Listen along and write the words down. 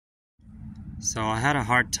So I had a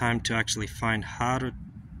hard time to actually find how to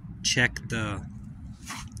check the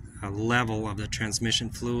level of the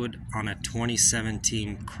transmission fluid on a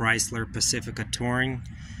 2017 Chrysler Pacifica Touring.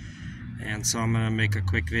 And so I'm going to make a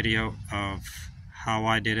quick video of how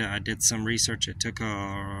I did it. I did some research. It took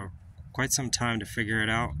quite some time to figure it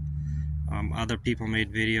out. Other people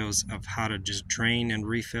made videos of how to just drain and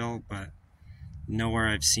refill, but nowhere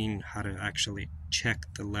I've seen how to actually check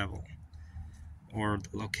the level or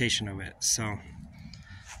the location of it. So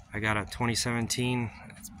I got a 2017,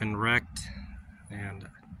 it's been wrecked, and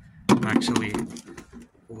I've actually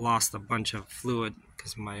lost a bunch of fluid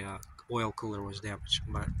because my oil cooler was damaged.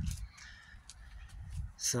 But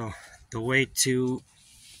so the way to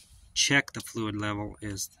check the fluid level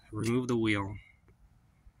is remove the wheel.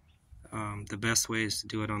 The best way is to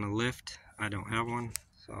do it on a lift. I don't have one,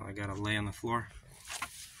 so I gotta lay on the floor.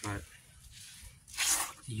 But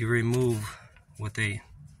you remove with a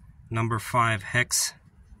number 5 hex,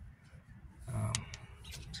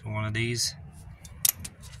 so one of these,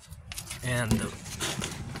 and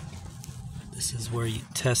this is where you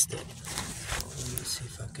test it. Let me see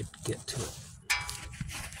if I could get to it.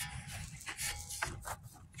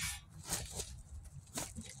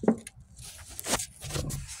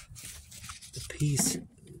 The piece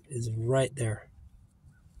is right there.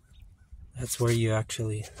 That's where you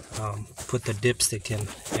actually put the dipstick in,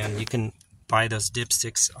 and you can buy those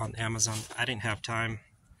dipsticks on Amazon. I didn't have time,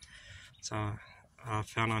 so I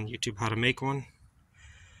found on YouTube how to make one,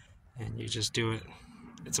 and you just do it.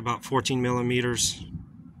 It's about 14 millimeters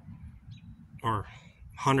or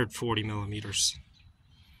 140 millimeters,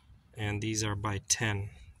 and these are by 10.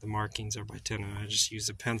 The markings are by 10, and I just use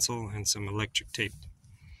a pencil and some electric tape.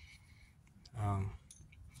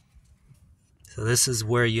 So this is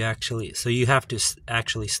where you actually, so you have to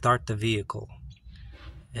actually start the vehicle,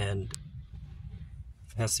 and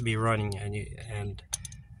it has to be running, and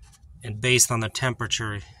based on the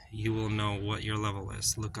temperature you will know what your level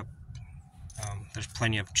is. Look up, there's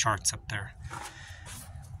plenty of charts up there.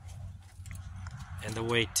 And the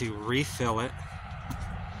way to refill it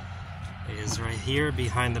is right here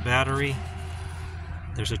behind the battery.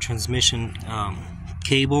 There's a transmission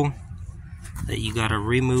cable that you gotta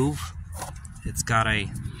remove. It's got a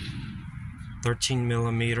 13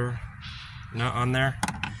 millimeter nut on there,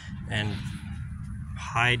 and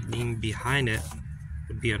hiding behind it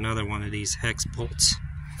would be another one of these hex bolts,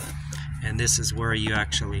 and this is where you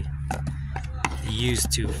actually use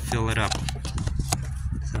to fill it up.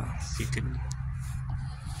 So you could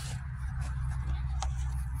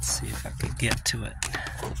see if I could get to it.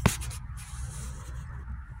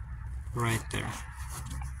 Right there.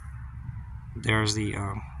 There's the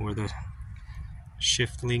where the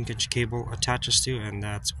shift linkage cable attaches to, and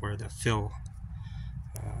that's where the fill,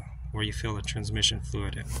 where you fill the transmission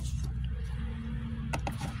fluid in.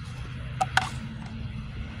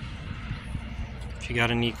 If you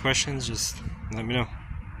got any questions, just let me know.